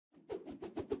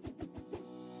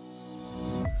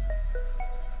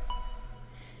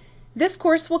This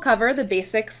course will cover the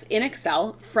basics in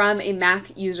Excel from a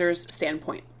Mac user's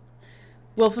standpoint.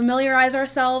 We'll familiarize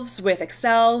ourselves with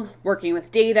Excel, working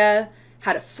with data,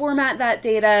 how to format that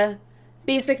data,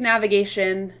 basic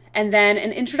navigation, and then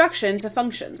an introduction to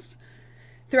functions.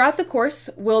 Throughout the course,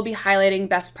 we'll be highlighting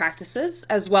best practices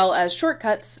as well as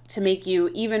shortcuts to make you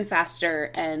even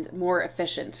faster and more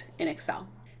efficient in Excel.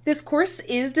 This course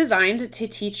is designed to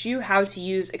teach you how to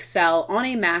use Excel on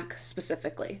a Mac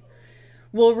specifically.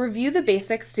 We'll review the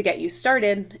basics to get you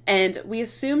started, and we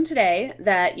assume today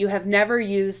that you have never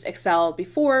used Excel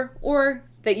before or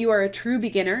that you are a true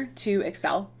beginner to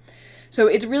Excel. So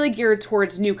it's really geared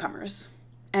towards newcomers.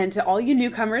 And to all you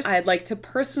newcomers, I'd like to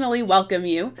personally welcome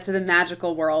you to the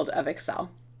magical world of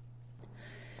Excel.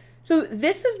 So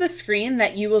this is the screen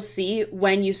that you will see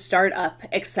when you start up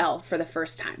Excel for the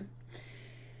first time.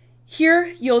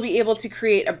 Here, you'll be able to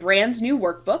create a brand new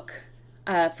workbook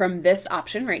from this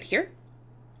option right here.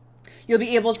 You'll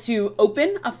be able to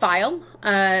open a file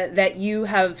that you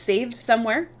have saved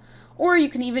somewhere, or you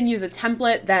can even use a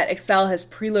template that Excel has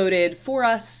preloaded for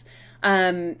us,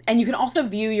 and you can also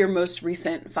view your most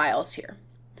recent files here.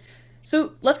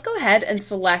 So let's go ahead and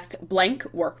select Blank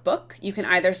Workbook. You can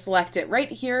either select it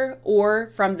right here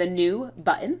or from the New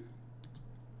button.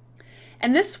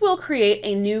 And this will create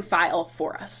a new file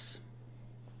for us.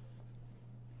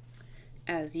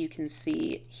 As you can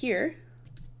see here,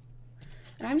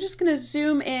 and I'm just going to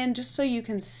zoom in just so you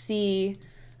can see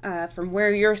from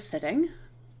where you're sitting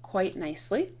quite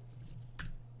nicely.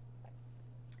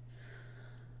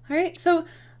 All right, so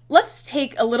let's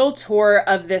take a little tour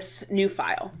of this new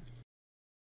file.